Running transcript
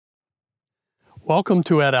Welcome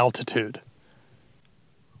to At Altitude.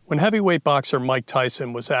 When heavyweight boxer Mike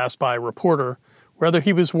Tyson was asked by a reporter whether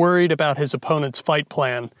he was worried about his opponent's fight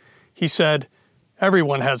plan, he said,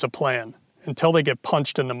 "Everyone has a plan until they get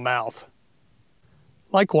punched in the mouth."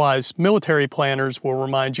 Likewise, military planners will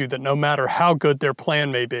remind you that no matter how good their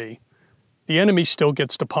plan may be, the enemy still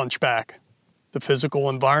gets to punch back. The physical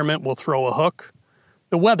environment will throw a hook.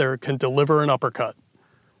 The weather can deliver an uppercut.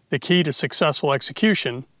 The key to successful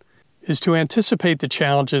execution is to anticipate the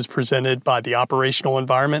challenges presented by the operational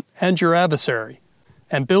environment and your adversary,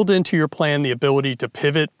 and build into your plan the ability to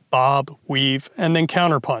pivot, bob, weave, and then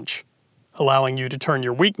counterpunch, allowing you to turn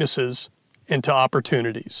your weaknesses into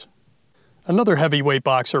opportunities. Another heavyweight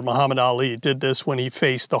boxer, Muhammad Ali, did this when he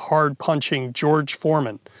faced the hard-punching George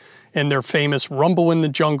Foreman in their famous Rumble in the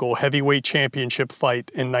Jungle heavyweight championship fight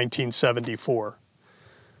in 1974.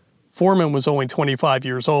 Foreman was only 25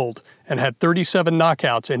 years old and had 37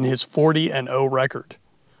 knockouts in his 40-0 record.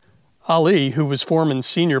 Ali, who was Foreman's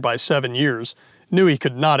senior by 7 years, knew he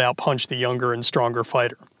could not outpunch the younger and stronger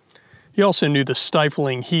fighter. He also knew the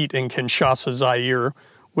stifling heat in Kinshasa, Zaire,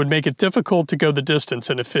 would make it difficult to go the distance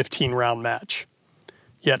in a 15-round match.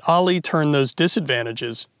 Yet Ali turned those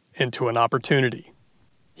disadvantages into an opportunity.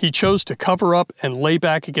 He chose to cover up and lay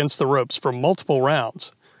back against the ropes for multiple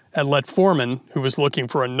rounds, and let Foreman, who was looking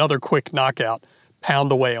for another quick knockout,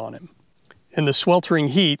 pound away on him. In the sweltering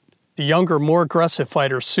heat, the younger, more aggressive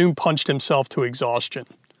fighter soon punched himself to exhaustion.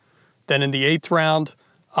 Then in the 8th round,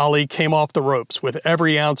 Ali came off the ropes with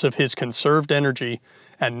every ounce of his conserved energy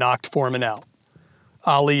and knocked Foreman out.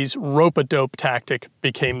 Ali's rope-a-dope tactic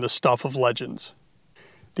became the stuff of legends.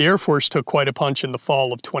 The Air Force took quite a punch in the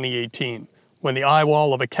fall of 2018, when the eye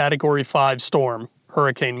wall of a Category 5 storm,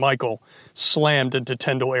 Hurricane Michael, slammed into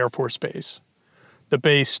Tyndall Air Force Base. The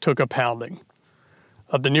base took a pounding.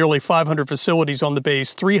 Of the nearly 500 facilities on the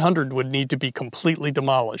base, 300 would need to be completely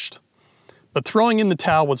demolished. But throwing in the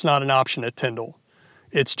towel was not an option at Tyndall.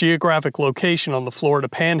 Its geographic location on the Florida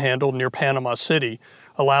Panhandle near Panama City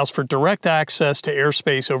allows for direct access to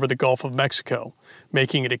airspace over the Gulf of Mexico,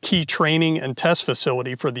 making it a key training and test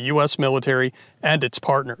facility for the U.S. military and its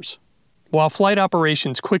partners. While flight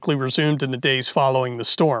operations quickly resumed in the days following the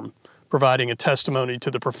storm, providing a testimony to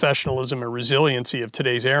the professionalism and resiliency of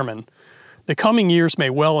today's airmen, the coming years may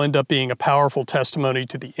well end up being a powerful testimony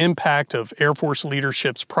to the impact of Air Force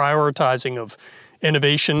leadership's prioritizing of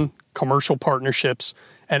innovation, commercial partnerships,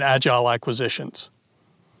 and agile acquisitions.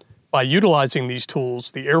 By utilizing these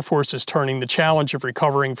tools, the Air Force is turning the challenge of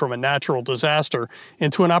recovering from a natural disaster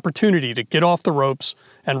into an opportunity to get off the ropes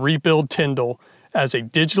and rebuild Tyndall as a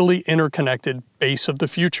digitally interconnected base of the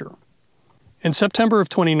future. In September of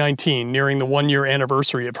 2019, nearing the 1-year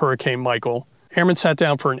anniversary of Hurricane Michael, airmen sat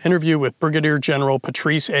down for an interview with Brigadier General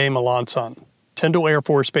Patrice A. Melanson, Tyndall Air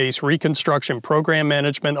Force Base Reconstruction Program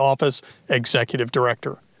Management Office Executive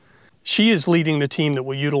Director. She is leading the team that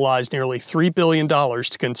will utilize nearly $3 billion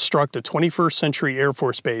to construct a 21st century Air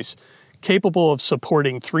Force base capable of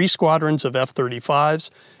supporting 3 squadrons of F-35s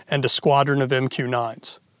and a squadron of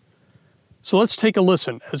MQ-9s. So let's take a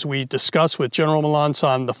listen as we discuss with General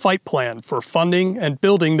Melanson the fight plan for funding and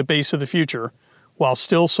building the base of the future while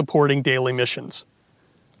still supporting daily missions.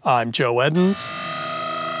 I'm Joe Edens,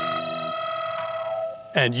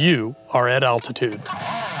 and you are at Altitude.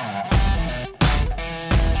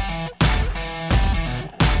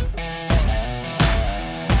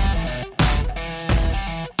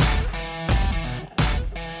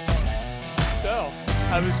 So,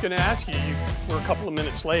 I was going to ask you, you were a couple of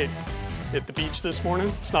minutes late. At the beach this morning?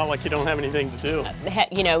 It's not like you don't have anything to do.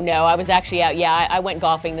 No, I was actually out. Yeah, I went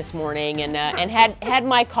golfing this morning and had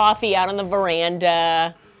my coffee out on the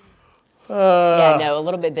veranda. A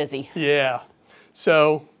little bit busy. Yeah.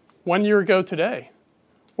 So 1 year ago today,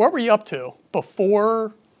 what were you up to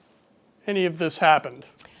before any of this happened?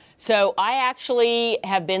 So I actually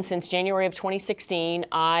have been since January of 2016.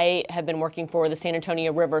 I have been working for the San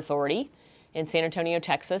Antonio River Authority in San Antonio,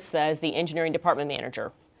 Texas, as the engineering department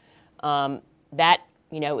manager. That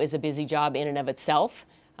is a busy job in and of itself,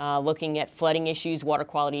 looking at flooding issues, water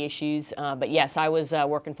quality issues. But yes, I was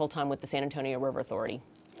working full-time with the San Antonio River Authority.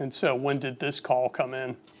 And so when did this call come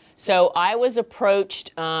in? So I was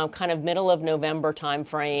approached kind of middle of November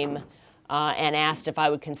timeframe and asked if I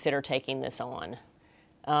would consider taking this on.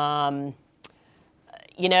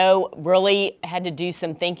 Really had to do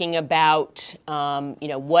some thinking about,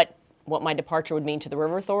 what my departure would mean to the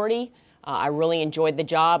River Authority. I really enjoyed the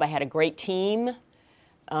job. I had a great team.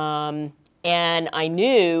 And I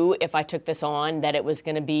knew if I took this on that it was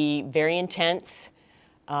going to be very intense,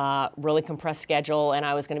 really compressed schedule, and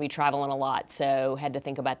I was going to be traveling a lot. So had to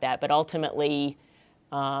think about that. But ultimately,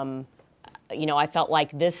 I felt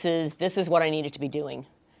like this is what I needed to be doing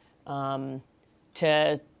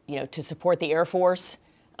to support the Air Force.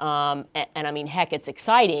 And I mean, heck, it's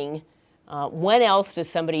exciting. When else does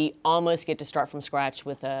somebody almost get to start from scratch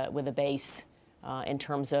with a base in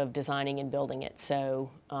terms of designing and building it? So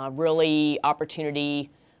really opportunity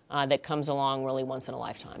that comes along really once in a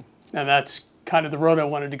lifetime. And that's kind of the road I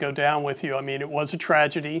wanted to go down with you. I mean, it was a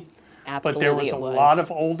tragedy, Absolutely, but there was a lot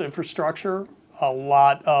of old infrastructure, a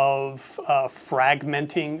lot of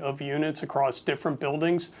fragmenting of units across different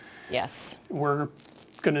buildings. Yes. We're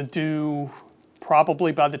going to do,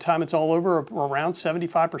 probably by the time it's all over, around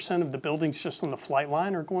 75% of the buildings just on the flight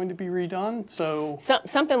line are going to be redone. So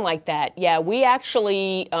something like that. Yeah, we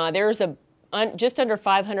actually, there's just under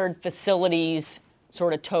 500 facilities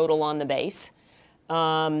sort of total on the base.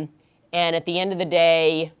 And at the end of the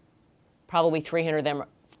day, probably 300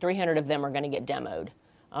 of them are going to get demoed.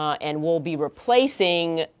 And we'll be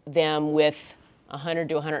replacing them with 100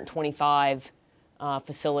 to 125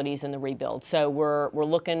 facilities in the rebuild. So we're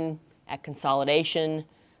looking at consolidation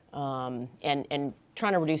and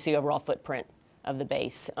trying to reduce the overall footprint of the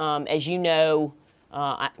base. As you know,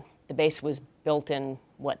 the base was built in,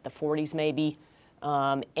 the 40s maybe.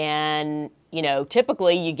 And,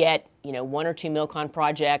 typically you get, 1 or 2 MILCON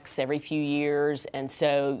projects every few years. And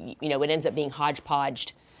so, it ends up being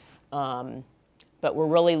hodgepodged. But we're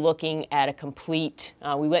really looking at a complete,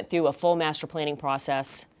 we went through a full master planning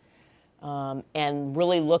process and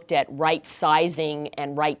really looked at right sizing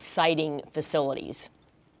and right siting facilities.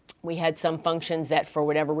 We had some functions that, for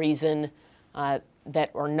whatever reason,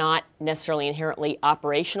 that are not necessarily inherently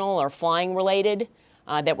operational or flying related,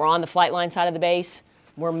 that were on the flight line side of the base.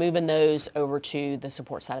 We're moving those over to the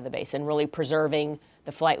support side of the base and really preserving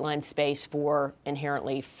the flight line space for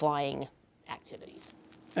inherently flying activities.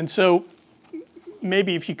 And so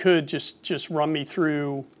maybe if you could just run me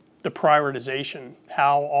through the prioritization,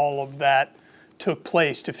 how all of that took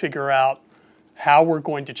place to figure out how we're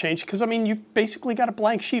going to change. Because, I mean, you've basically got a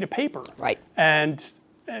blank sheet of paper. Right. And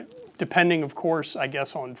depending, of course, I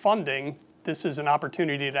guess, on funding, this is an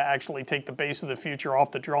opportunity to actually take the base of the future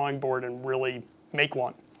off the drawing board and really make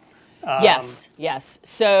one. Yes.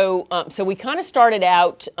 So we kind of started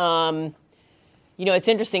out, it's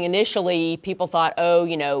interesting. Initially, people thought,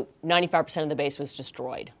 95% of the base was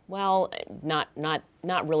destroyed. Well, not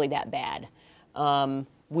really that bad.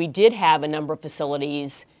 We did have a number of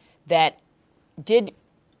facilities that did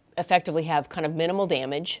effectively have kind of minimal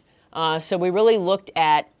damage. So we really looked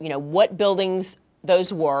at, what buildings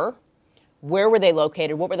those were, where were they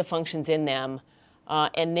located, what were the functions in them,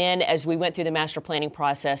 and then as we went through the master planning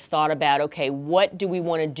process, thought about, okay, what do we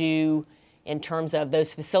want to do in terms of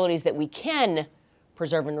those facilities that we can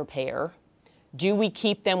preserve and repair? Do we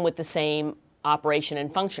keep them with the same operation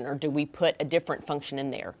and function, or do we put a different function in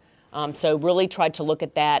there? So really tried to look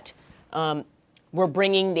at that. We're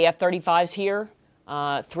bringing the F-35s here.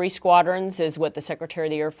 3 squadrons is what the Secretary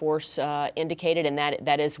of the Air Force indicated, and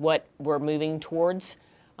that is what we're moving towards.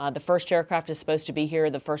 The first aircraft is supposed to be here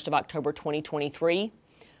the 1st of October 2023.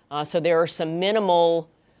 So there are some minimal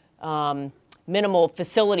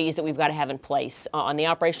facilities that we've got to have in place. On the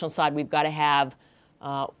operational side, we've got to have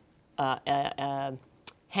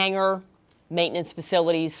hangar, maintenance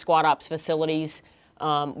facilities, squad ops facilities.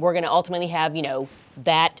 We're going to ultimately have,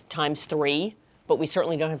 that times 3, but we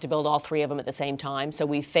certainly don't have to build all 3 of them at the same time. So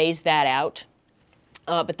we phased that out.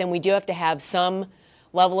 But then we do have to have some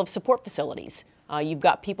level of support facilities. You've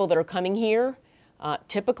got people that are coming here.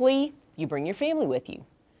 Typically, you bring your family with you.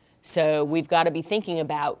 So we've got to be thinking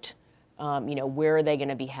about, where are they going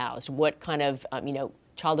to be housed? What kind of,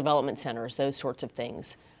 child development centers, those sorts of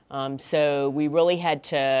things. So we really had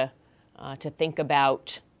to think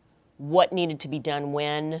about what needed to be done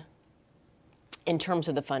when in terms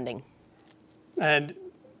of the funding. And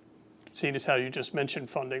seeing as how you just mentioned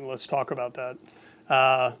funding, let's talk about that.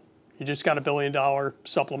 You just got $1 billion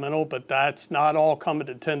supplemental, but that's not all coming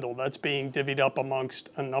to Tyndall. That's being divvied up amongst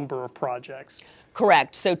a number of projects.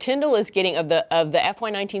 Correct. So Tyndall is getting, of the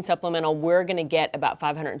FY19 supplemental, we're going to get about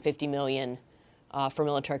 $550 million for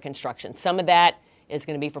military construction. Some of that is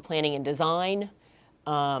going to be for planning and design.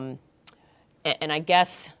 And I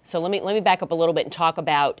guess, so let me back up a little bit and talk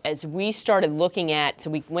about, as we started looking at, so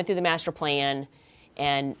we went through the master plan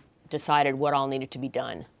and decided what all needed to be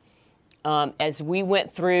done. As we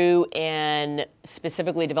went through and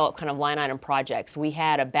specifically developed kind of line item projects, we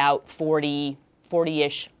had about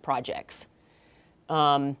 40-ish projects.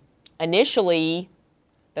 Initially,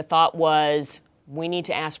 the thought was we need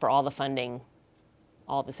to ask for all the funding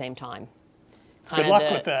all at the same time. Good luck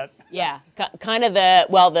with that. Yeah, kind of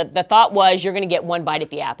the thought was you're going to get one bite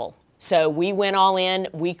at the apple. So we went all in.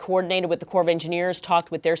 We coordinated with the Corps of Engineers, talked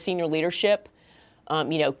with their senior leadership.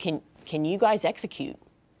 Can you guys execute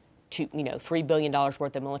 $3 billion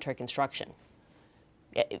worth of military construction?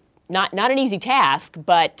 Not an easy task,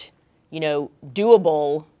 but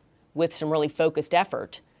doable with some really focused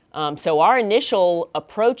effort. So our initial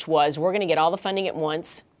approach was we're going to get all the funding at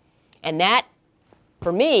once, and that,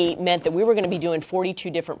 for me, meant that we were going to be doing 42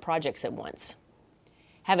 different projects at once.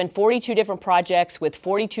 Having 42 different projects with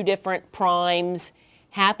 42 different primes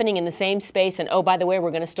happening in the same space, and oh, by the way,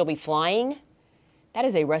 we're going to still be flying, that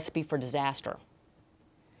is a recipe for disaster.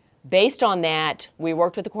 Based on that, we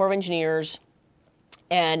worked with the Corps of Engineers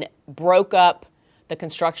and broke up the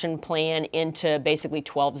construction plan into basically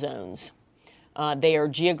 12 zones. They are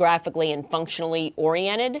geographically and functionally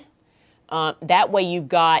oriented. That way you've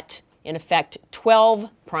got, in effect,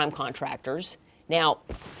 12 prime contractors. Now,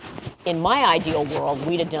 in my ideal world,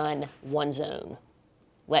 we'd have done one zone.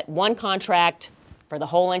 Let one contract for the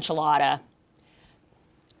whole enchilada.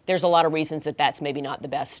 There's a lot of reasons that that's maybe not the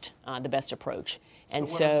best approach. And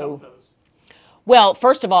so what are some of those? Well,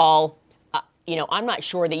 first of all, I'm not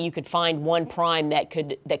sure that you could find one prime that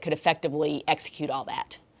could effectively execute all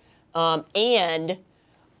that. And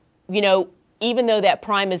even though that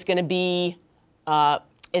prime is going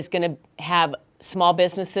to have small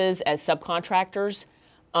businesses as subcontractors,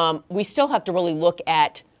 we still have to really look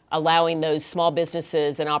at allowing those small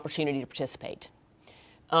businesses an opportunity to participate.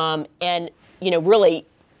 And really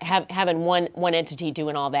having one entity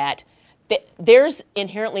doing all that, there's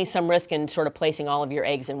inherently some risk in sort of placing all of your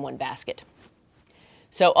eggs in one basket.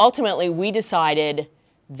 So ultimately, we decided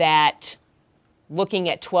that looking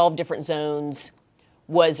at 12 different zones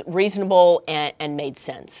was reasonable and made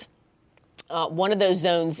sense. One of those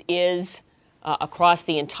zones is across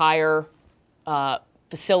the entire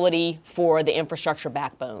facility for the infrastructure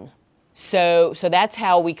backbone. So that's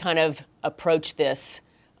how we kind of approach this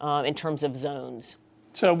in terms of zones.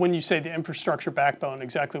 So when you say the infrastructure backbone,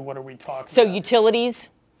 exactly what are we talking So about? utilities,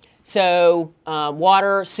 so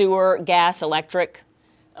water, sewer, gas, electric.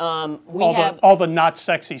 All the not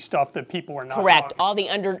sexy stuff that people are not correct. talking. All the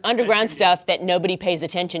underground stuff that nobody pays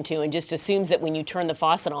attention to and just assumes that when you turn the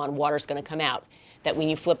faucet on, water's going to come out. That when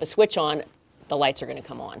you flip a switch on, the lights are going to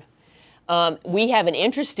come on. We have an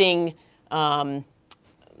interesting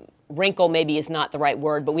wrinkle, maybe is not the right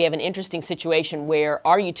word, but we have an interesting situation where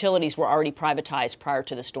our utilities were already privatized prior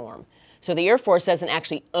to the storm. So the Air Force doesn't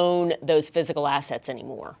actually own those physical assets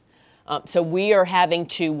anymore. So we are having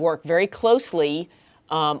to work very closely.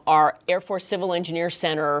 Our Air Force Civil Engineer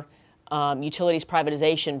Center Utilities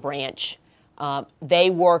Privatization Branch, they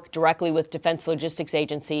work directly with Defense Logistics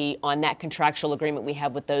Agency on that contractual agreement we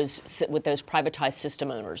have with those privatized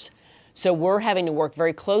system owners. So we're having to work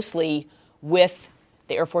very closely with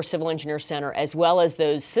the Air Force Civil Engineer Center as well as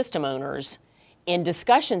those system owners in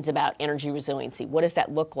discussions about energy resiliency. What does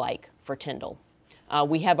that look like for Tyndall?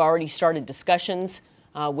 We have already started discussions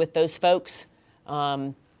with those folks.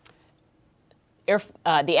 The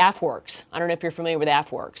AFWorks. I don't know if you're familiar with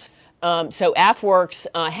AFWorks. So AFWorks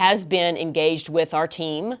has been engaged with our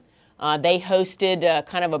team. They hosted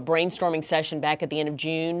kind of a brainstorming session back at the end of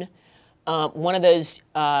June. One of those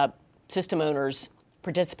system owners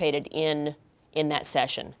participated in that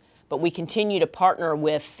session. But we continue to partner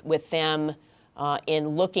with them in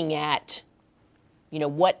looking at,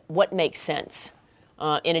 what makes sense.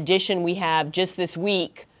 In addition, we have just this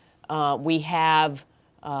week, we have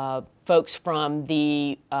folks from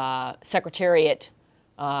the Secretariat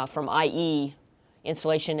from IE,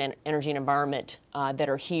 Installation and Energy and Environment, that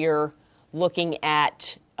are here looking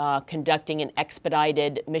at conducting an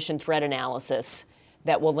expedited mission threat analysis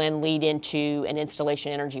that will then lead into an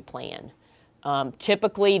installation energy plan.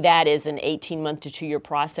 Typically, that is an 18-month to 2-year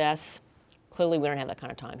process. Clearly, we don't have that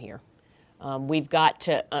kind of time here. We've got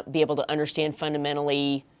to be able to understand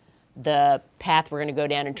fundamentally the path we're going to go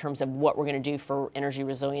down in terms of what we're going to do for energy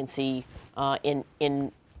resiliency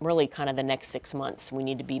in really kind of the next 6 months. We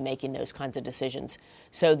need to be making those kinds of decisions.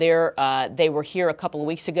 So they were here a couple of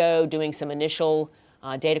weeks ago doing some initial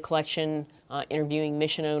data collection, interviewing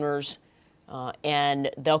mission owners, and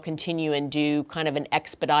they'll continue and do kind of an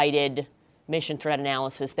expedited mission threat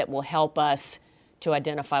analysis that will help us to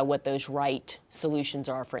identify what those right solutions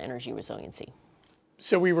are for energy resiliency.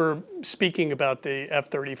 So we were speaking about the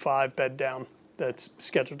F-35 bed down that's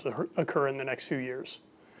scheduled to occur in the next few years.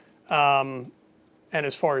 And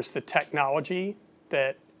as far as the technology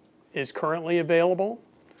that is currently available,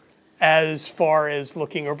 as far as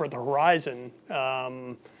looking over the horizon,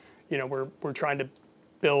 we're trying to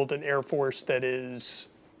build an Air Force that is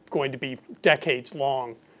going to be decades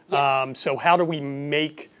long. Yes. So how do we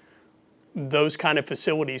make those kind of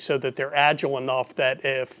facilities so that they're agile enough that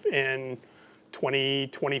if in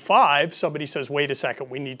 2025 somebody says, wait a second,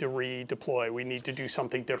 we need to redeploy, we need to do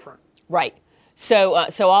something different? Right. So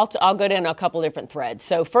I'll go down a couple different threads.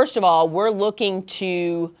 So first of all, we're looking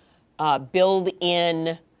to build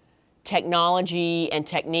in technology and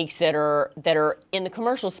techniques that are in the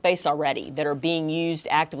commercial space already, that are being used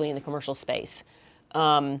actively in the commercial space.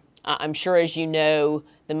 I'm sure, as you know,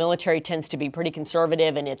 the military tends to be pretty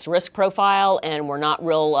conservative in its risk profile, and we're not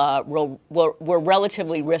we're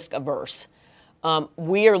relatively risk averse.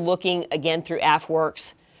 We are looking again through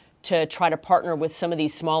AFWERX to try to partner with some of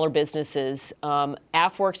these smaller businesses.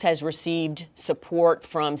 AFWERX has received support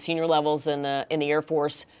from senior levels in the Air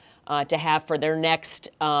Force to have for their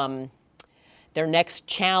next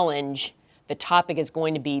challenge. The topic is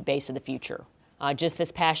going to be base of the future. Just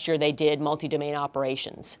this past year, they did multi-domain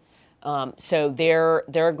operations. So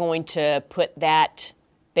they're going to put that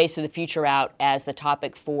base of the future out as the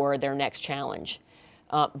topic for their next challenge.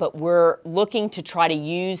 But we're looking to try to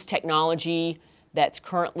use technology that's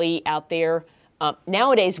currently out there.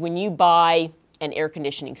 Nowadays, when you buy an air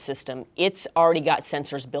conditioning system, it's already got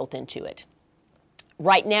sensors built into it.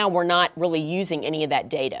 Right now, we're not really using any of that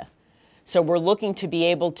data. So we're looking to be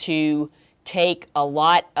able to take a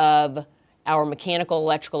lot of our mechanical,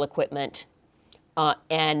 electrical equipment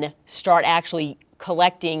and start actually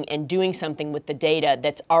collecting and doing something with the data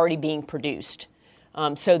that's already being produced,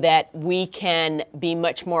 so that we can be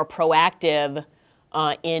much more proactive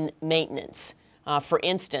in maintenance. For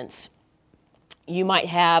instance, you might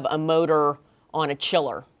have a motor on a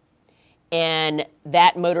chiller, and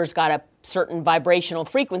that motor's got a certain vibrational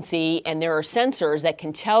frequency, and there are sensors that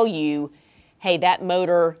can tell you, hey, that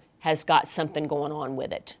motor has got something going on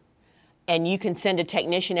with it. And you can send a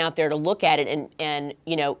technician out there to look at it, and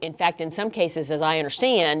you know, in fact, in some cases, as I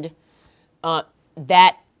understand,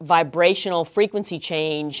 that vibrational frequency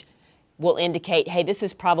change will indicate, hey, this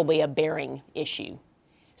is probably a bearing issue.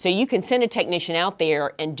 So you can send a technician out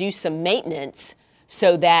there and do some maintenance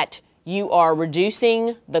so that you are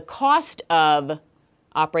reducing the cost of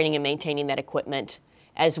operating and maintaining that equipment,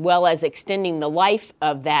 as well as extending the life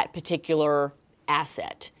of that particular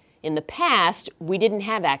asset. In the past, we didn't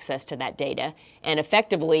have access to that data, and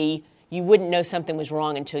effectively, you wouldn't know something was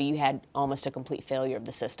wrong until you had almost a complete failure of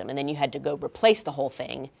the system, and then you had to go replace the whole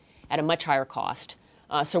thing at a much higher cost.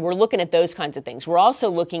 So we're looking at those kinds of things. We're also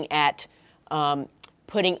looking at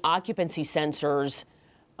putting occupancy sensors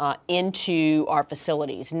into our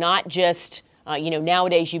facilities, not just,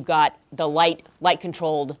 nowadays you've got the light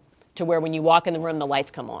controlled to where when you walk in the room, the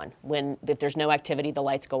lights come on. If there's no activity, the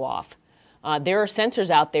lights go off. There are sensors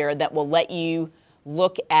out there that will let you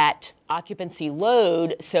look at occupancy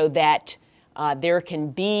load so that there can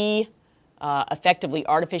be effectively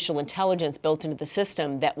artificial intelligence built into the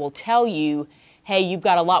system that will tell you, hey, you've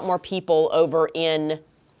got a lot more people over in,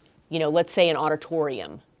 let's say an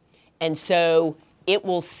auditorium. And so it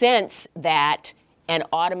will sense that and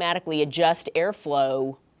automatically adjust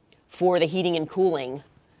airflow for the heating and cooling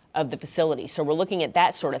of the facility. So we're looking at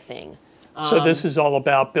that sort of thing. So this is all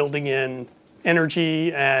about building in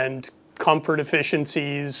energy and comfort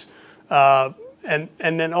efficiencies. And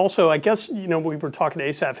then also, I guess, we were talking to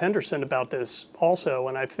Asaph Henderson about this also,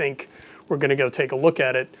 and I think we're going to go take a look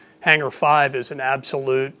at it. Hangar 5 is an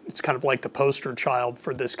absolute, it's kind of like the poster child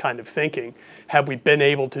for this kind of thinking. Had we been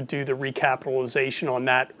able to do the recapitalization on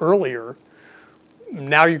that earlier,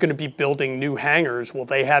 now you're going to be building new hangars. Well,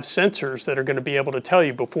 they have sensors that are going to be able to tell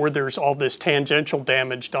you before there's all this tangential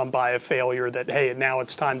damage done by a failure that, hey, now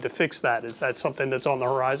it's time to fix that. Is that something that's on the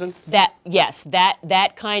horizon? Yes,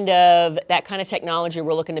 that kind of technology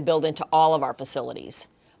we're looking to build into all of our facilities,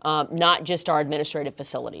 not just our administrative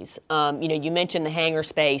facilities. You mentioned the hangar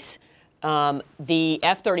space. The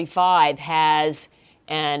F-35 has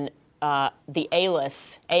the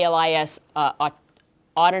ALIS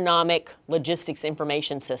Autonomic Logistics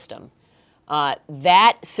Information System.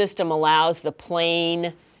 That system allows the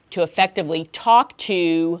plane to effectively talk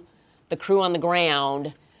to the crew on the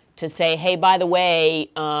ground to say, hey, by the way,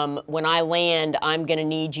 when I land, I'm going to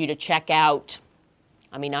need you to check out.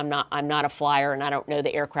 I mean, I'm not a flyer and I don't know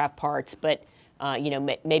the aircraft parts, but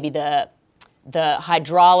maybe the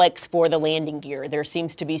hydraulics for the landing gear. There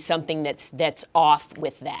seems to be something that's off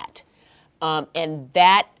with that, and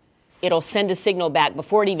that. It'll send a signal back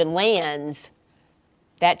before it even lands.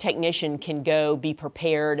 That technician can go be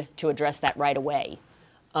prepared to address that right away.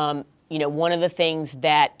 One of the things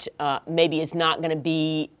that maybe is not going to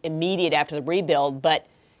be immediate after the rebuild, but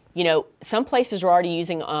some places are already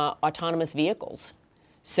using autonomous vehicles.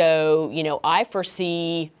 So I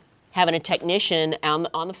foresee having a technician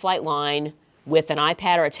on the flight line with an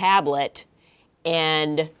iPad or a tablet,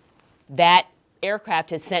 and that aircraft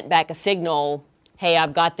has sent back a signal, hey,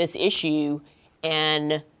 I've got this issue,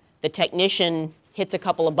 and the technician hits a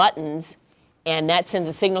couple of buttons, and that sends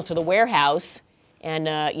a signal to the warehouse, and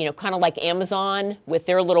kind of like Amazon with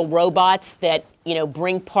their little robots that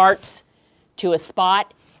bring parts to a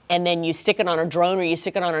spot, and then you stick it on a drone or you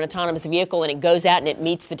stick it on an autonomous vehicle, and it goes out and it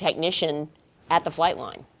meets the technician at the flight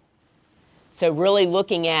line. So really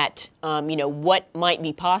looking at what might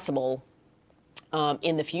be possible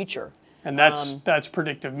in the future. And that's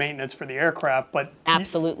predictive maintenance for the aircraft, but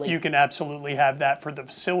absolutely, you can absolutely have that for the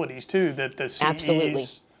facilities too. That the CEs. Absolutely,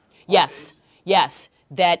 yes.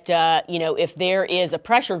 That if there is a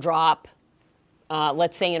pressure drop,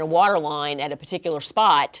 let's say in a water line at a particular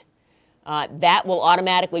spot, that will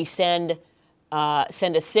automatically send a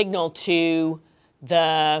signal to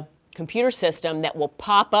the computer system that will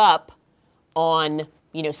pop up on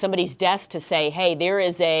somebody's desk to say, hey,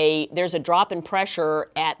 there's a drop in pressure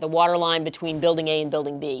at the water line between building A and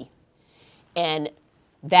building B. And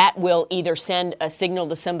that will either send a signal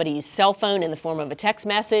to somebody's cell phone in the form of a text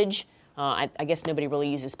message. I guess nobody really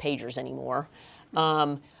uses pagers anymore.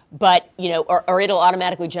 But or it'll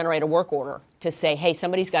automatically generate a work order to say, hey,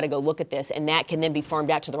 somebody's got to go look at this, and that can then be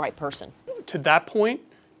farmed out to the right person. To that point,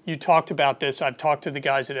 you talked about this. I've talked to the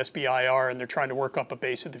guys at SBIR, and they're trying to work up a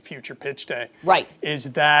base of the future pitch day. Right.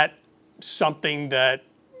 Is that something that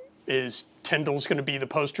Tyndall's going to be the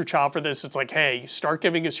poster child for this? It's like, hey, start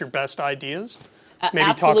giving us your best ideas. Maybe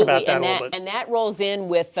absolutely. Talk about that a little bit. And that rolls in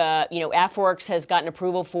with, AFWERX has gotten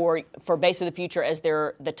approval for Base of the Future as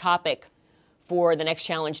the topic for the next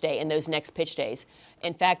challenge day and those next pitch days.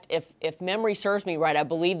 In fact, if memory serves me right, I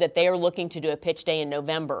believe that they are looking to do a pitch day in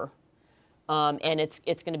November. And it's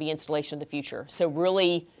going to be Installation of the Future. So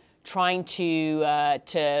really trying to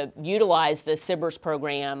utilize the SBIRS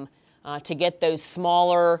program to get those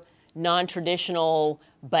smaller, non-traditional,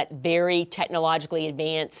 but very technologically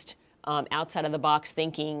advanced, outside-of-the-box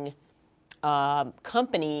thinking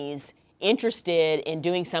companies interested in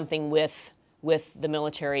doing something with the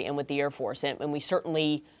military and with the Air Force. And we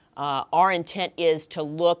certainly, our intent is to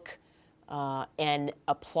look and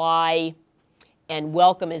apply and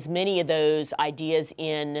welcome as many of those ideas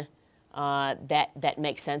in that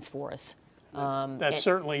make sense for us. That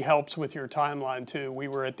certainly helps with your timeline, too. We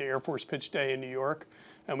were at the Air Force Pitch Day in New York,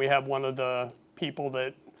 and we had one of the people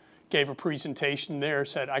that gave a presentation there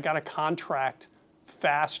said, I got a contract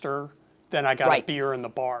faster than I got a beer in the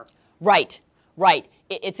bar. Right.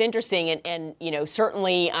 It's interesting, and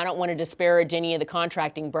certainly I don't want to disparage any of the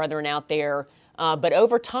contracting brethren out there, but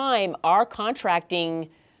over time, our contracting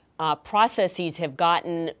processes have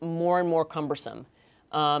gotten more and more cumbersome.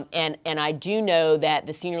 And I do know that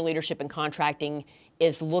the senior leadership in contracting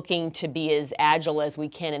is looking to be as agile as we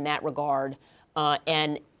can in that regard.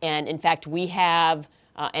 And in fact, we have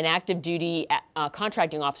an active duty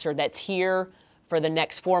contracting officer that's here for the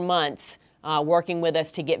next 4 months working with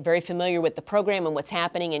us to get very familiar with the program and what's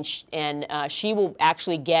happening. And she will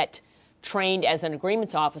actually get trained as an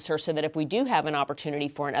agreements officer so that if we do have an opportunity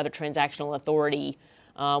for another transactional authority,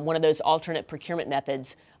 one of those alternate procurement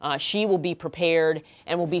methods, she will be prepared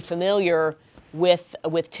and will be familiar with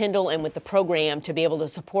Tyndall and with the program to be able to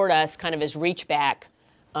support us kind of as reach back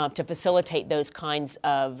to facilitate those kinds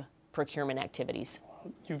of procurement activities.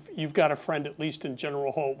 You've got a friend, at least in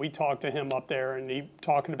General Holt. We talked to him up there, and he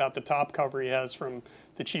talking about the top cover he has from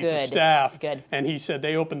the chief of staff. Good. And he said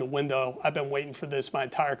they opened the window. I've been waiting for this my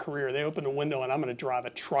entire career. They opened the window, and I'm going to drive a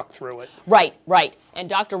truck through it. Right. And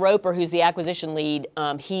Dr. Roper, who's the acquisition lead,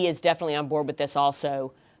 he is definitely on board with this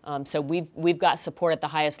also. So we've got support at the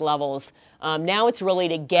highest levels. Now it's really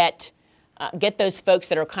to get those folks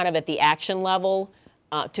that are kind of at the action level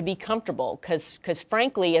to be comfortable, because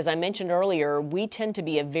frankly, as I mentioned earlier, we tend to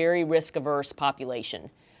be a very risk-averse population.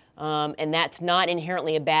 And that's not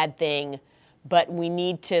inherently a bad thing, but we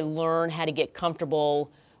need to learn how to get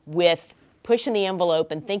comfortable with pushing the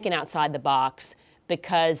envelope and thinking outside the box,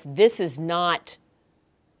 because this is not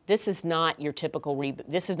your typical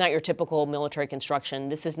this is not your typical military construction.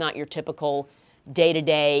 This is not your typical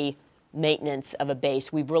day-to-day maintenance of a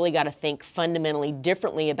base. We've really got to think fundamentally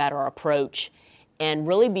differently about our approach and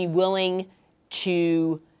really be willing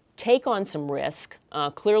to take on some risk.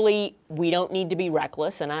 Clearly, we don't need to be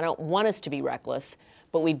reckless, and I don't want us to be reckless,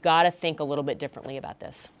 but we've got to think a little bit differently about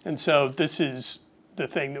this. And so this is the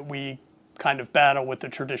thing that we kind of battle with the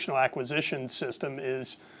traditional acquisition system,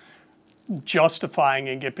 is justifying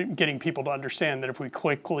and getting people to understand that if we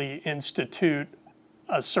quickly institute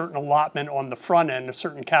a certain allotment on the front end, a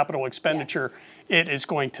certain capital expenditure, it is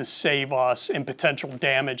going to save us in potential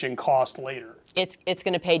damage and cost later. it's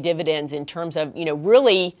going to pay dividends in terms of,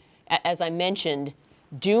 really, as I mentioned,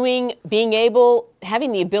 having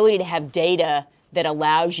the ability to have data that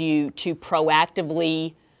allows you to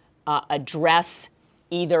proactively address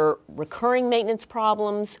either recurring maintenance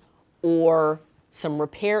problems or some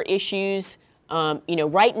repair issues.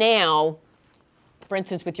 Right now, for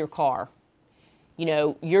instance, with your car,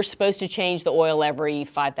 you're supposed to change the oil every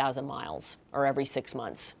 5,000 miles or every 6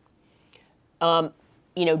 months.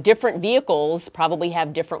 Different vehicles probably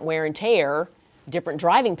have different wear and tear. Different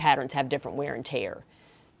driving patterns have different wear and tear.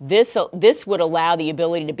 This would allow the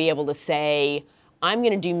ability to be able to say, I'm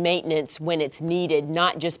going to do maintenance when it's needed,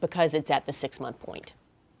 not just because it's at the 6-month point.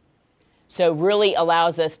 So really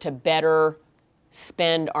allows us to better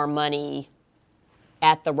spend our money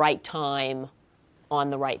at the right time on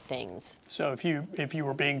the right things. So if you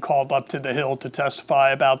were being called up to the Hill to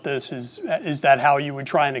testify about this, is that how you would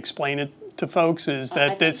try and explain it to folks? Is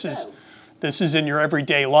that this is in your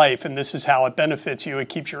everyday life, and this is how it benefits you? It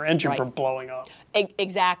keeps your engine from blowing up.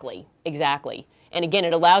 Exactly. And again,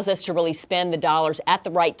 it allows us to really spend the dollars at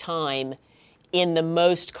the right time in the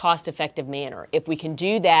most cost-effective manner. If we can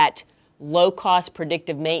do that low-cost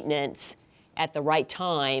predictive maintenance at the right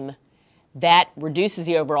time, that reduces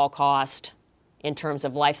the overall cost in terms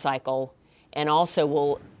of life cycle, and also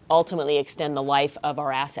will ultimately extend the life of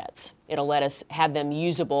our assets. It'll let us have them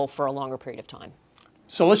usable for a longer period of time.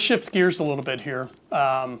 So let's shift gears a little bit here.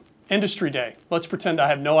 Industry Day. Let's pretend I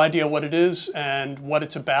have no idea what it is and what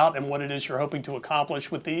it's about and what it is you're hoping to accomplish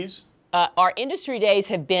with these. Our Industry Days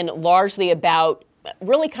have been largely about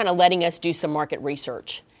really kind of letting us do some market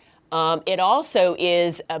research. It also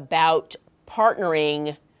is about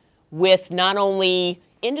partnering with not only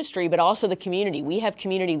industry, but also the community. We have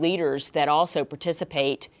community leaders that also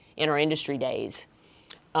participate in our Industry Days.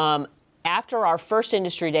 After our first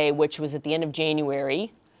Industry Day, which was at the end of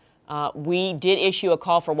January, we did issue a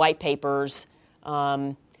call for white papers,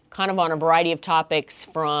 kind of on a variety of topics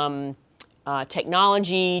from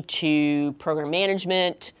technology to program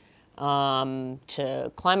management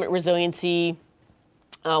to climate resiliency.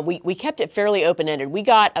 We kept it fairly open-ended. We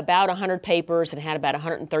got about 100 papers and had about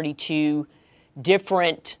 132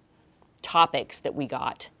 different topics that we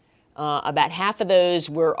got. About half of those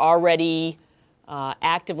were already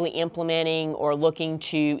actively implementing or looking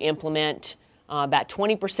to implement. About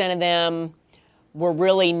 20% of them were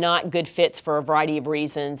really not good fits for a variety of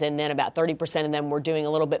reasons, and then about 30% of them were doing a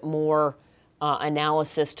little bit more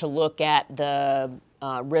analysis to look at the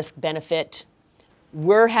risk-benefit.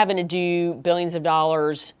 We're having to do billions of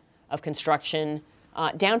dollars of construction.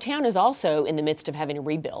 Downtown is also in the midst of having to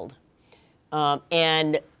rebuild.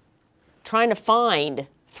 And trying to find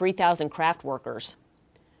 3,000 craft workers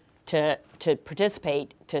to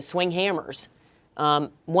participate, to swing hammers.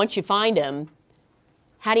 Once you find them,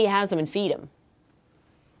 how do you house them and feed them?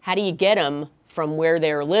 How do you get them from where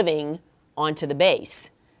they're living onto the base?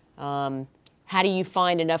 How do you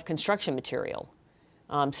find enough construction material?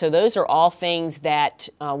 So those are all things that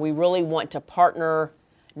we really want to partner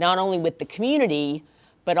not only with the community,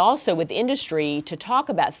 but also with industry to talk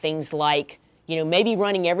about things like, maybe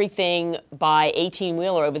running everything by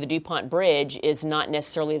 18-wheeler over the DuPont Bridge is not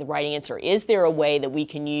necessarily the right answer. Is there a way that we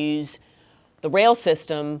can use the rail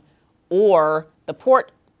system or the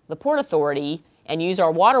port authority and use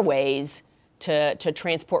our waterways to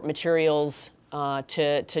transport materials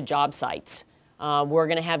to job sites? We're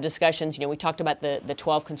going to have discussions. We talked about the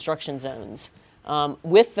 12 construction zones.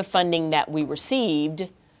 With the funding that we received,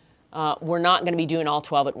 we're not going to be doing all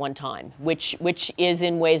 12 at one time, which is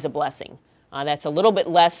in ways a blessing. That's a little bit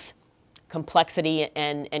less complexity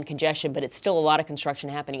and congestion, but it's still a lot of construction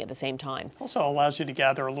happening at the same time. Also allows you to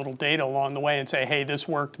gather a little data along the way and say, hey, this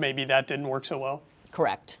worked, maybe that didn't work so well.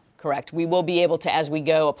 Correct. We will be able to, as we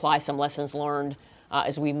go, apply some lessons learned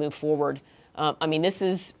as we move forward. This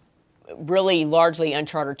is really largely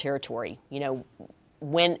uncharted territory.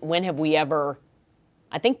 When have we ever,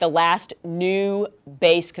 I think the last new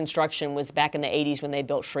base construction was back in the 80s when they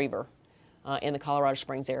built Schriever in the Colorado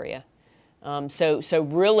Springs area. So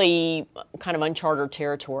really kind of uncharted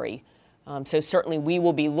territory. So certainly we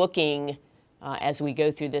will be looking as we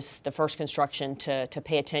go through the first construction to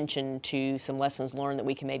pay attention to some lessons learned that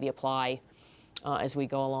we can maybe apply as we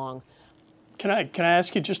go along. Can I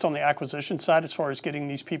ask you just on the acquisition side, as far as getting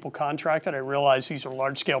these people contracted? I realize these are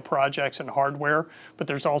large-scale projects and hardware, but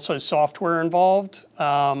there's also software involved.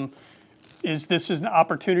 Is this an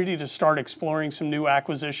opportunity to start exploring some new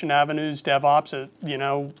acquisition avenues, DevOps,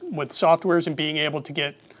 with softwares and being able to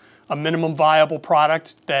get a minimum viable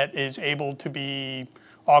product that is able to be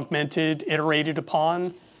augmented, iterated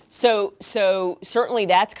upon? So certainly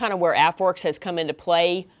that's kind of where AFWERX has come into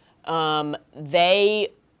play. I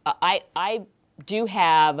do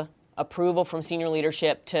have approval from senior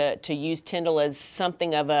leadership to use Tyndall as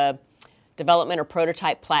something of a development or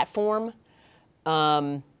prototype platform.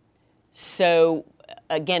 So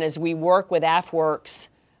again, as we work with AFWERX,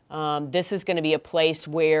 this is going to be a place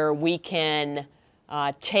where we can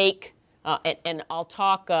take, and I'll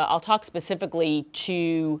talk specifically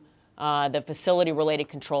to the facility-related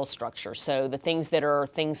control structure. So the things that are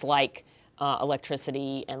things like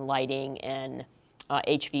electricity and lighting and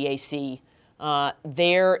HVAC.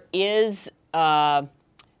 There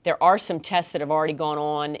are some tests that have already gone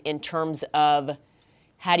on in terms of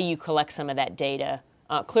how do you collect some of that data.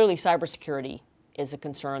 Clearly, cybersecurity is a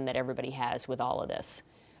concern that everybody has with all of this.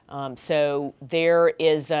 So there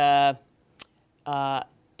is and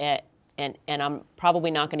I'm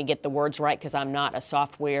probably not going to get the words right because I'm not a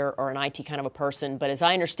software or an IT kind of a person, but as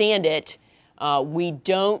I understand it, we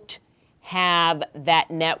don't have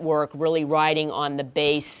that network really riding on the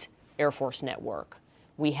base Air Force network.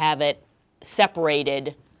 We have it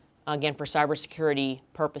separated, again, for cybersecurity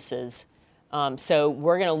purposes. So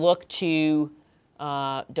we're going to look to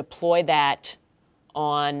deploy that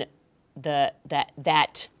on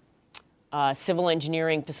that civil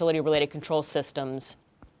engineering facility-related control systems.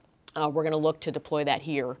 We're going to look to deploy that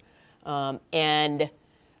here. And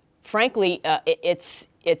frankly, it's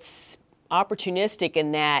opportunistic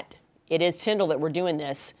in that it is Tyndall that we're doing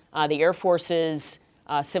this. The Air Force's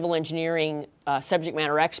civil engineering subject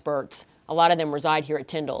matter experts, a lot of them reside here at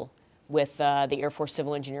Tyndall with the Air Force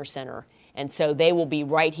Civil Engineer Center. And so they will be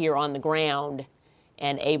right here on the ground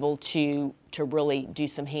and able to really do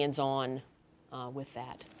some hands-on with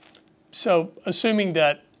that. So assuming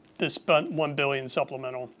that this $1 billion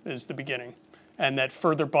supplemental is the beginning and that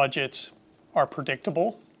further budgets are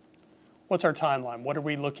predictable, what's our timeline? What are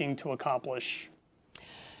we looking to accomplish?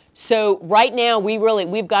 So right now,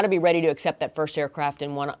 we've got to be ready to accept that first aircraft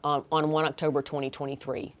on 1 October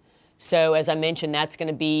 2023. So as I mentioned, that's going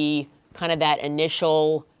to be kind of that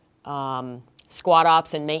initial squad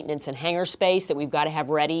ops and maintenance and hangar space that we've got to have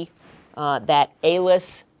ready. That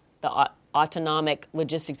ALIS, the Autonomic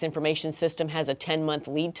Logistics Information System, has a 10-month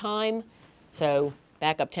lead time. So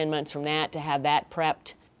back up 10 months from that to have that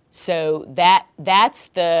prepped. So that's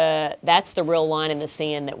the real line in the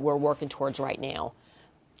sand that we're working towards right now.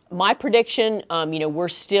 My prediction, we're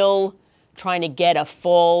still trying to get a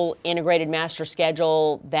full integrated master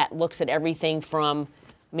schedule that looks at everything from,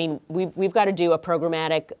 we've got to do a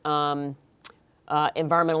programmatic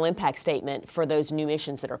environmental impact statement for those new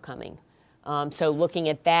missions that are coming. So looking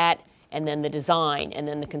at that, and then the design, and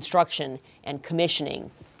then the construction and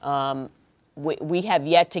commissioning. We have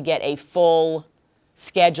yet to get a full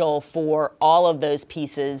schedule for all of those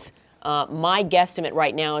pieces. My guesstimate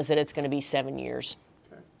right now is that it's going to be 7 years.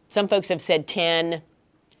 Some folks have said 10.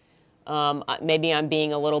 Maybe I'm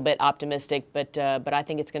being a little bit optimistic, but I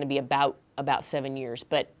think it's going to be about 7 years.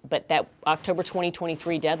 But that October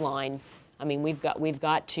 2023 deadline, we've got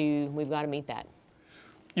to meet that.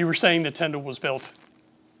 You were saying that Tyndall was built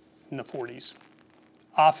in the 40s.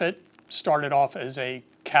 Offutt started off as a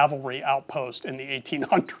cavalry outpost in the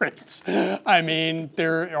 1800s.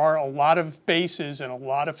 There are a lot of bases and a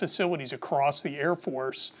lot of facilities across the Air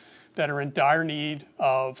Force that are in dire need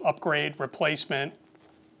of upgrade, replacement,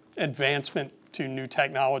 advancement to new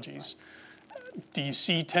technologies. Do you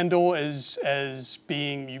see Tyndall as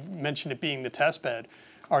being, you mentioned it being the test bed,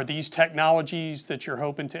 are these technologies that you're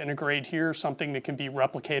hoping to integrate here something that can be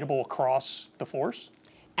replicatable across the force?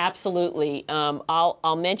 Absolutely.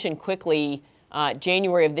 I'll mention quickly,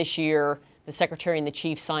 January of this year, the Secretary and the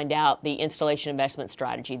Chief signed out the Installation Investment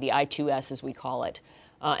Strategy, the I2S as we call it.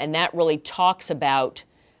 And that really talks about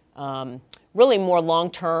really more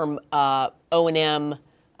long-term O&M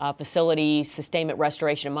facility sustainment,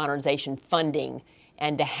 restoration, and modernization funding,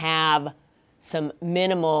 and to have some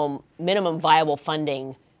minimum viable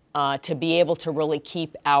funding to be able to really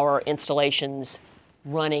keep our installations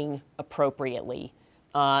running appropriately.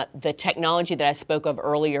 The technology that I spoke of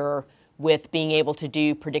earlier with being able to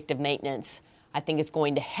do predictive maintenance, I think is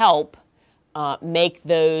going to help make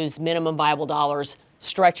those minimum viable dollars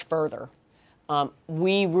stretch further.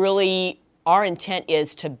 Our intent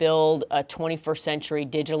is to build a 21st century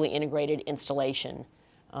digitally integrated installation,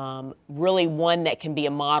 really one that can be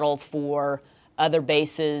a model for other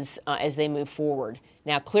bases as they move forward.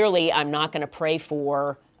 Now, clearly, I'm not going to pray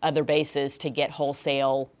for other bases to get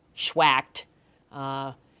wholesale schwacked,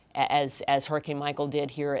 as Hurricane Michael did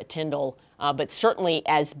here at Tyndall, but certainly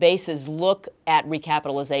as bases look at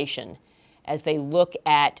recapitalization, as they look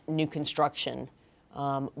at new construction,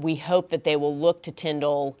 we hope that they will look to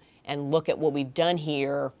Tyndall and look at what we've done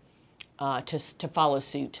here to follow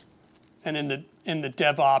suit. and in the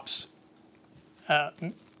DevOps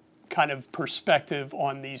kind of perspective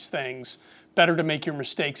on these things, better to make your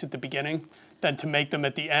mistakes at the beginning than to make them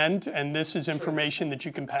at the end, and this is information that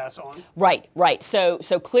you can pass on. Right, right. So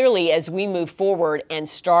clearly, as we move forward and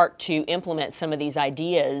start to implement some of these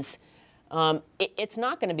ideas, it's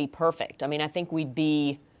not going to be perfect. I mean, I think we'd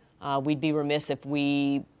be remiss if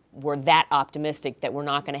we were that optimistic that we're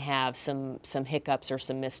not going to have some hiccups or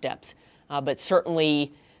some missteps. But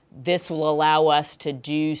certainly, this will allow us to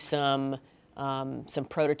do some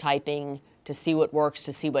prototyping, to see what works,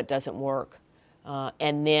 to see what doesn't work.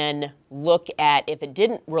 And then look at if it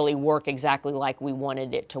didn't really work exactly like we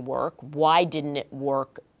wanted it to work, why didn't it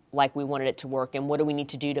work like we wanted it to work, and what do we need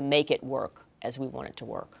to do to make it work as we want it to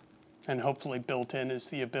work. And hopefully built in is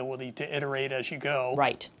the ability to iterate as you go.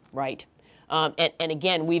 Right, right. And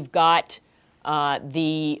again, we've got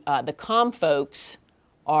the comm folks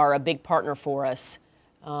are a big partner for us.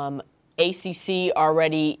 ACC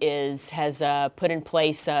already has put in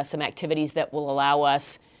place some activities that will allow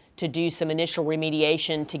us to do some initial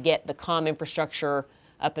remediation to get the comm infrastructure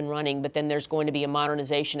up and running, but then there's going to be a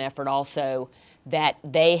modernization effort also that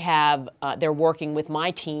they're working with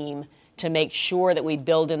my team to make sure that we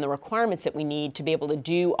build in the requirements that we need to be able to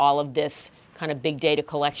do all of this kind of big data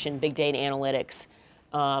collection, big data analytics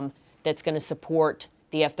that's going to support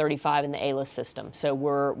the F-35 and the ALIS system. So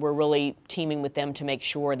we're really teaming with them to make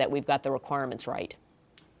sure that we've got the requirements right.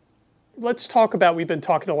 Let's talk about, we've been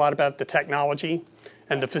talking a lot about the technology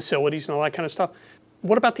and the facilities and all that kind of stuff.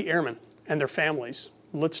 What about the airmen and their families?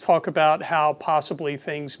 Let's talk about how possibly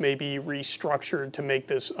things may be restructured to make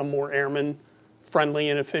this a more airman-friendly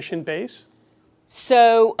and efficient base.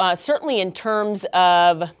 So certainly in terms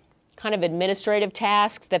of kind of administrative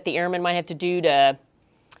tasks that the airmen might have to do to,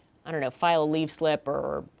 I don't know, file a leave slip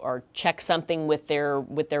or check something with their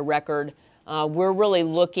record, we're really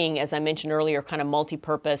looking, as I mentioned earlier, kind of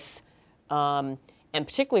multi-purpose. And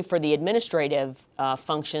particularly for the administrative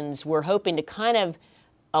functions, we're hoping to kind of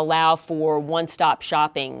allow for one-stop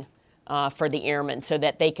shopping for the airmen so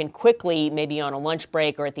that they can quickly, maybe on a lunch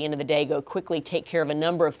break or at the end of the day, go quickly take care of a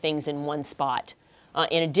number of things in one spot.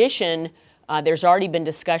 In addition, there's already been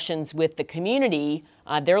discussions with the community.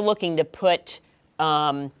 They're looking to put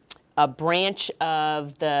a branch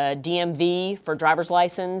of the DMV for driver's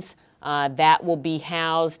license that will be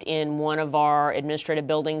housed in one of our administrative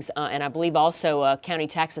buildings, and I believe also a county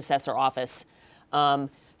tax assessor office.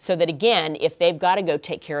 So that, again, if they've got to go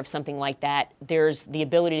take care of something like that, there's the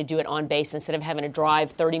ability to do it on base instead of having to drive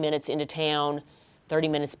 30 minutes into town, 30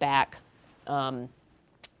 minutes back.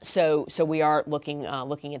 So we are looking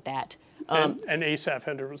at that. And Asaph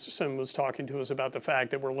Henderson was talking to us about the fact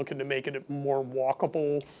that we're looking to make it more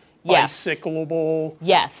walkable, bicyclable,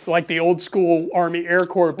 yes, like the old school Army Air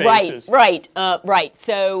Corps bases. Right.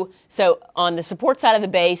 So on the support side of the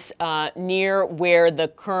base, near where the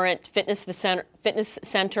current fitness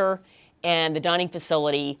center and the dining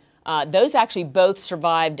facility, those actually both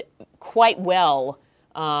survived quite well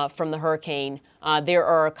from the hurricane. There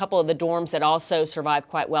are a couple of the dorms that also survived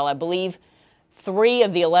quite well. I believe 3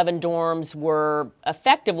 of the 11 dorms were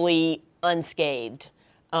effectively unscathed.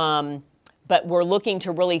 But we're looking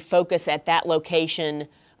to really focus at that location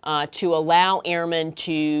to allow airmen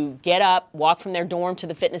to get up, walk from their dorm to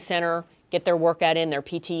the fitness center, get their workout in, their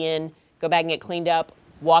PT in, go back and get cleaned up,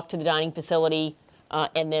 walk to the dining facility,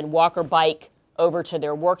 and then walk or bike over to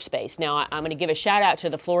their workspace. Now, I'm going to give a shout out to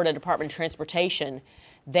the Florida Department of Transportation.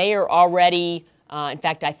 They are already, in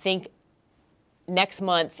fact, I think next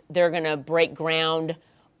month they're going to break ground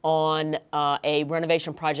on a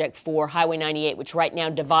renovation project for Highway 98, which right now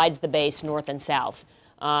divides the base north and south.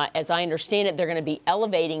 As I understand it, they're going to be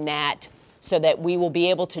elevating that so that we will be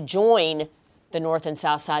able to join the north and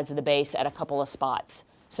south sides of the base at a couple of spots.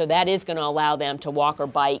 So that is going to allow them to walk or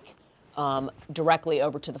bike directly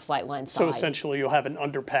over to the flight line side. So essentially you'll have an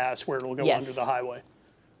underpass where it'll go under the highway.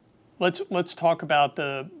 Let's talk about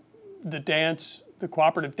the dance, the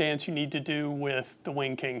cooperative dance you need to do with the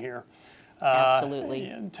Wing King here.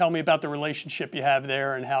 Absolutely. Tell me about the relationship you have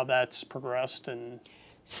there and how that's progressed.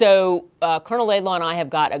 So Colonel Laidlaw and I have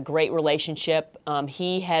got a great relationship.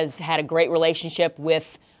 He has had a great relationship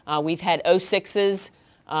with, we've had 06s.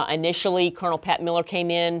 Initially, Colonel Pat Miller came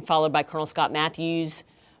in, followed by Colonel Scott Matthews.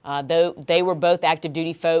 They were both active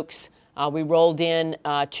duty folks. We rolled in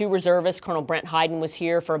 2 reservists. Colonel Brent Hayden was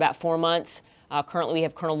here for about 4 months. Currently, we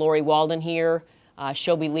have Colonel Lori Walden here.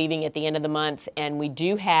 She'll be leaving at the end of the month. And we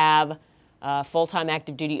do have full-time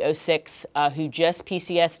active duty 06 who just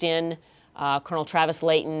PCS'd in. Colonel Travis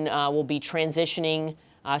Layton will be transitioning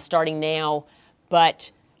starting now. But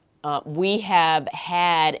we have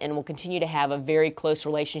had and will continue to have a very close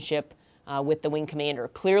relationship with the wing commander.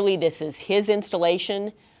 Clearly, this is his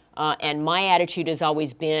installation, and my attitude has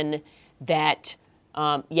always been that,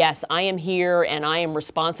 yes, I am here and I am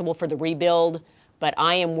responsible for the rebuild, but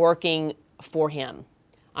I am working for him.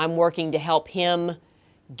 I'm working to help him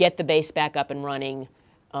get the base back up and running,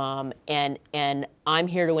 and I'm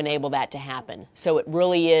here to enable that to happen. So it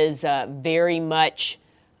really is very much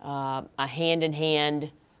a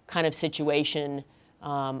hand-in-hand kind of situation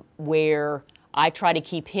where I try to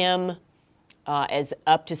keep him as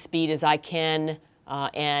up to speed as I can,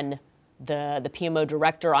 and the PMO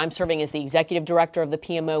director. I'm serving as the executive director of the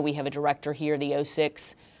PMO. We have a director here, the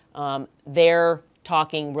O6. They're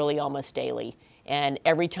talking really almost daily. And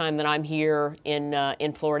every time that I'm here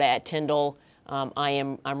in Florida at Tyndall,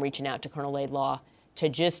 I'm reaching out to Colonel Laidlaw to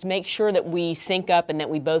just make sure that we sync up and that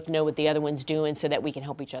we both know what the other one's doing so that we can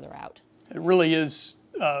help each other out. It really is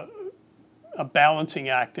a balancing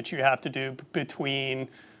act that you have to do between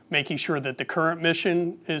making sure that the current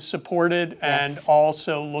mission is supported and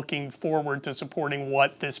also looking forward to supporting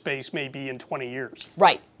what this base may be in 20 years.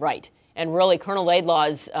 Right, right. And really, Colonel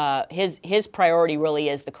Laidlaw's, his priority really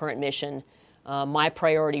is the current mission. My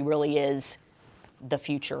priority really is the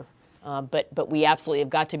future. But we absolutely have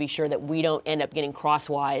got to be sure that we don't end up getting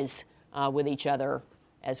crosswise with each other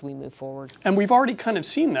as we move forward. And we've already kind of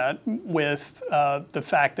seen that with the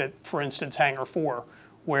fact that, for instance, Hangar 4,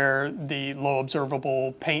 where the low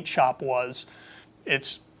observable paint shop was,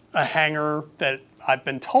 it's a hangar that I've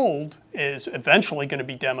been told is eventually going to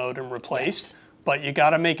be demoed and replaced, but you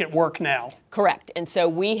got to make it work now. Correct. And so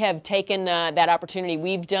we have taken that opportunity.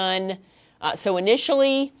 We've done, so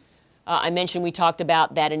initially, I mentioned we talked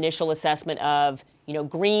about that initial assessment of,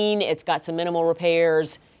 green, it's got some minimal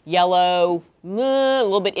repairs, yellow, a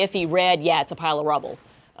little bit iffy, red, yeah, it's a pile of rubble.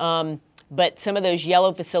 But some of those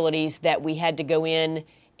yellow facilities that we had to go in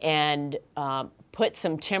and put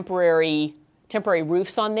some temporary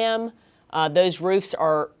roofs on them, those roofs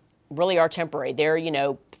are temporary.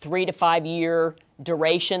 They're, 3 to 5 year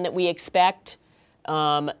duration that we expect.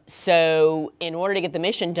 So in order to get the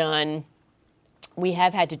mission done, we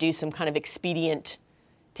have had to do some kind of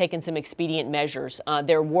taken some expedient measures.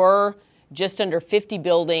 There were just under 50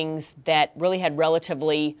 buildings that really had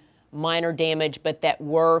relatively minor damage, but that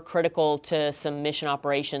were critical to some mission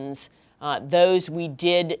operations. Those we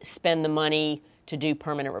did spend the money to do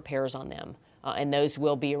permanent repairs on them, and those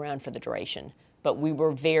will be around for the duration. But we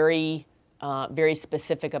were very, very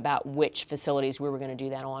specific about which facilities we were going to do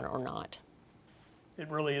that on or not. It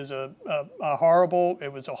really is it was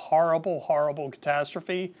a horrible, horrible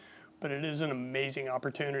catastrophe, but it is an amazing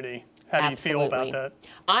opportunity. How do you feel about that?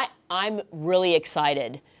 I'm really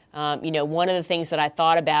excited. One of the things that I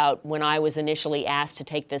thought about when I was initially asked to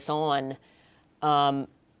take this on,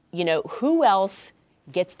 who else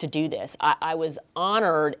gets to do this? I was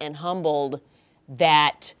honored and humbled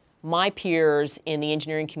that my peers in the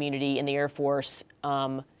engineering community in the Air Force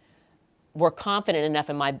were confident enough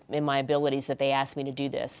in my abilities that they asked me to do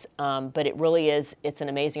this. But it really is, it's an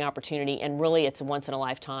amazing opportunity, and really it's a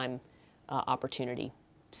once-in-a-lifetime opportunity.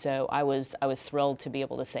 So I was thrilled to be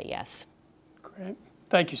able to say yes. Great.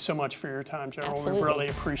 Thank you so much for your time, General. Absolutely. We really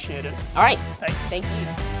appreciate it. All right. Thanks. Thank you.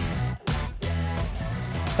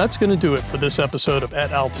 That's going to do it for this episode of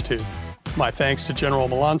At Altitude. My thanks to General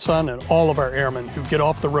Melanson and all of our airmen who get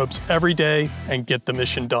off the ropes every day and get the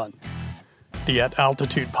mission done. The At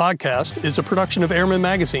Altitude podcast is a production of Airman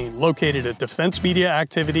Magazine, located at Defense Media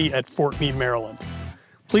Activity at Fort Meade, Maryland.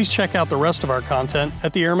 Please check out the rest of our content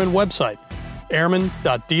at the Airman website,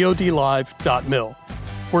 airman.dodlive.mil,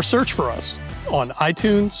 or search for us on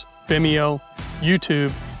iTunes, Vimeo,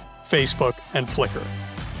 YouTube, Facebook, and Flickr.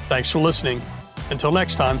 Thanks for listening. Until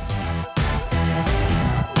next time.